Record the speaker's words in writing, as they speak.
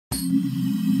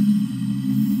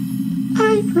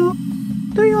Hey Flo,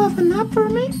 do you have an app for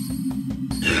me?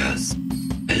 Yes,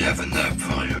 I have an app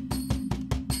for you.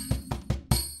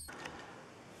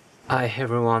 Hi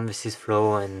everyone, this is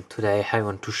Flo, and today I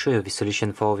want to show you the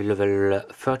solution for the level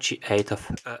 38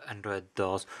 of 100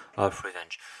 Doors of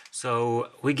Revenge. So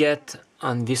we get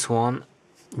on this one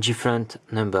different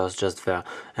numbers just there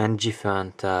and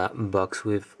different box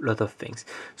with a lot of things.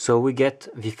 So we get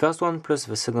the first one plus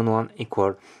the second one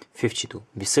equal 52,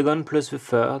 the second plus the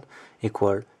third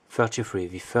equal 33,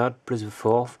 the third plus the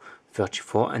fourth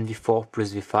 34, and the fourth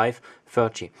plus the five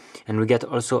 30. And we get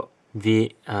also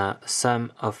the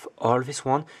sum of all this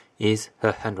one is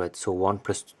 100. So 1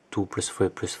 plus 2 plus 3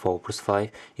 plus 4 plus 5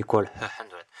 equal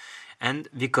 100. And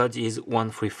the code is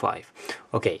 135.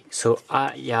 Okay, so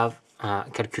I have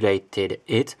calculated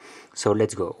it. So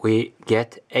let's go. We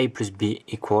get A plus B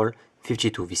equal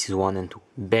 52. This is 1 and 2.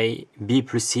 B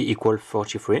plus C equal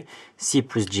 43. C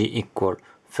plus G equal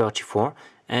 34.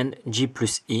 And G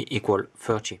plus E equal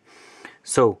 30.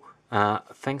 So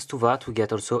thanks to that, we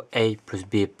get also A plus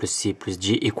B plus C plus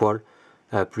G equal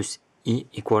plus E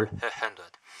equal 100.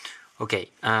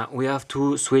 Okay, we have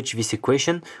to switch this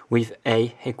equation with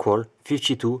A equal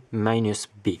 52 minus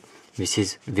B. This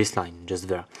is this line just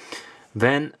there.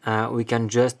 Then we can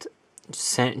just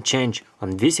change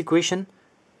on this equation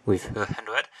with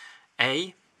 100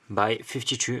 A by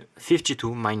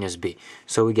 52 minus B.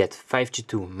 So we get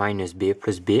 52 minus B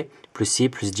plus C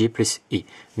plus G plus E.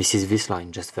 This is this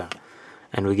line just there.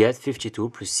 And we get 52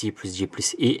 plus C plus G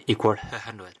plus E equal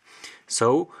 100.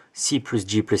 So C plus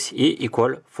G plus E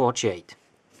equal 48.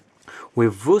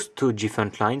 With those two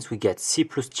different lines, we get C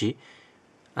plus G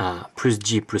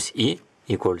plus E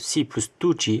equal C plus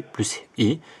 2G plus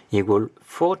E equal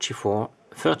 34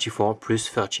 plus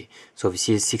 30. So this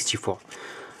is 64.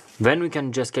 Then we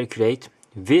can just calculate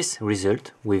this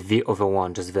result with the other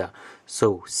one just there.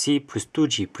 So C plus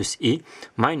 2G plus E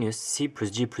minus C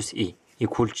plus G plus E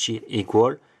equal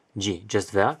G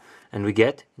just there. And we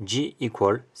get G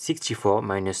equal 64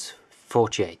 minus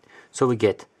 48. So we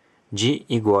get G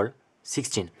equal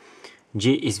 16.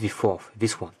 G is the fourth,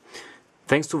 this one.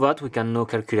 Thanks to that, we can now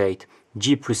calculate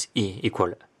G plus E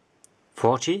equal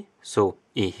 40. So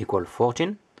E equal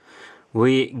 14.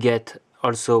 We get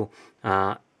also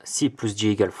C plus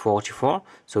G equal 44,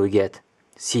 so we get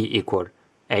C equal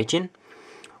 18.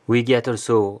 We get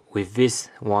also with this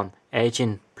one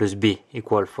 18 plus B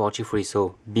equal 43,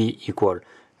 so B equal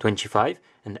 25,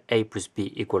 and A plus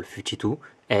B equal 52,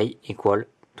 A equal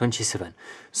 27.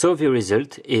 So the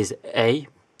result is A,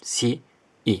 C,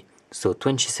 E. So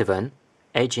 27,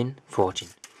 18, 14.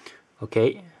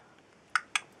 Okay,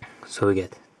 so we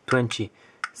get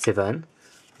 27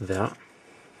 there,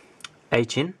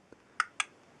 18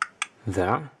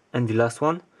 there, and the last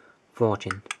one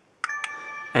 14,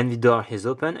 and the door is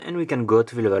open and we can go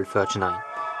to the level 39.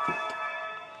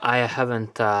 I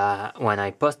haven't when I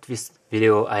post this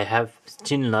video I have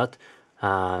still not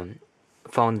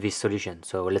found this solution,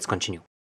 so let's continue.